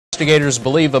Investigators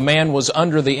believe a man was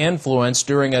under the influence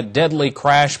during a deadly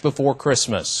crash before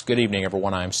Christmas. Good evening,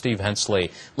 everyone. I'm Steve Hensley.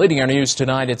 Leading our news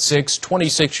tonight at 6,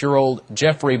 26-year-old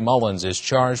Jeffrey Mullins is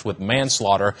charged with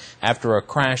manslaughter after a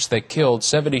crash that killed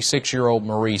 76-year-old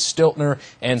Marie Stiltner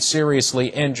and seriously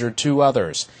injured two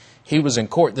others. He was in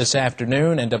court this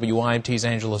afternoon, and WYMT's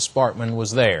Angela Sparkman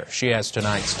was there. She has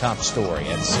tonight's top story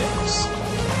at 6.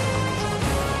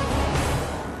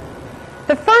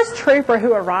 The first trooper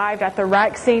who arrived at the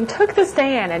wreck scene took the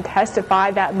stand and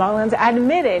testified that Mullins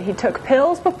admitted he took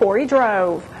pills before he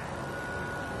drove.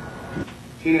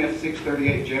 TF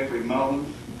 638 Jeffrey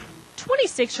Mullins.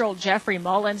 26-year-old Jeffrey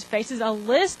Mullins faces a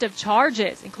list of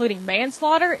charges, including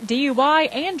manslaughter, DUI,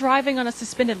 and driving on a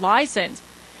suspended license.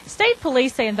 State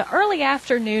police say in the early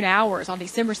afternoon hours on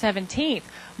December 17th,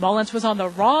 Mullins was on the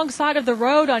wrong side of the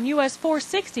road on US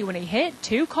 460 when he hit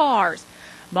two cars.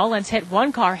 Mullins hit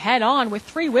one car head-on with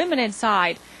three women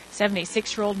inside.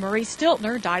 76-year-old Marie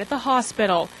Stiltner died at the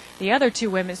hospital. The other two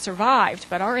women survived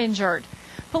but are injured.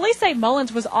 Police say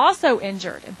Mullins was also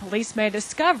injured, and police made a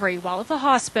discovery while at the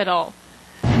hospital.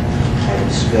 I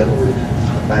discovered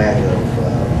a bag of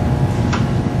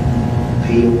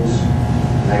pills.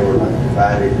 They were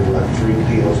divided, there were like 3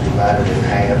 pills divided in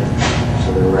half,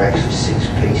 so there were actually 6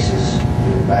 pieces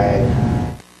in the bag.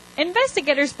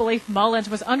 Investigators believe Mullins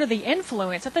was under the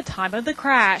influence at the time of the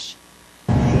crash.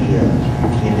 He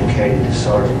indicated to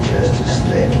Sergeant Justice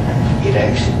that he'd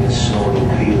actually been snorting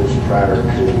pills prior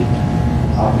to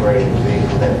operating the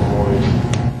vehicle that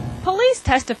morning. Police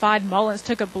testified Mullins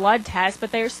took a blood test,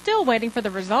 but they are still waiting for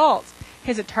the results.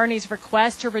 His attorney's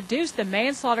request to reduce the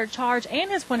manslaughter charge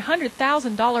and his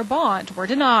 $100,000 bond were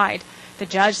denied. The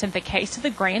judge sent the case to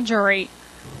the grand jury.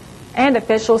 And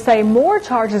officials say more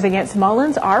charges against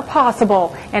Mullins are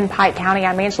possible. In Pike County,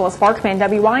 I'm Angela Sparkman,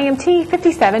 WYMT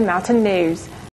 57 Mountain News.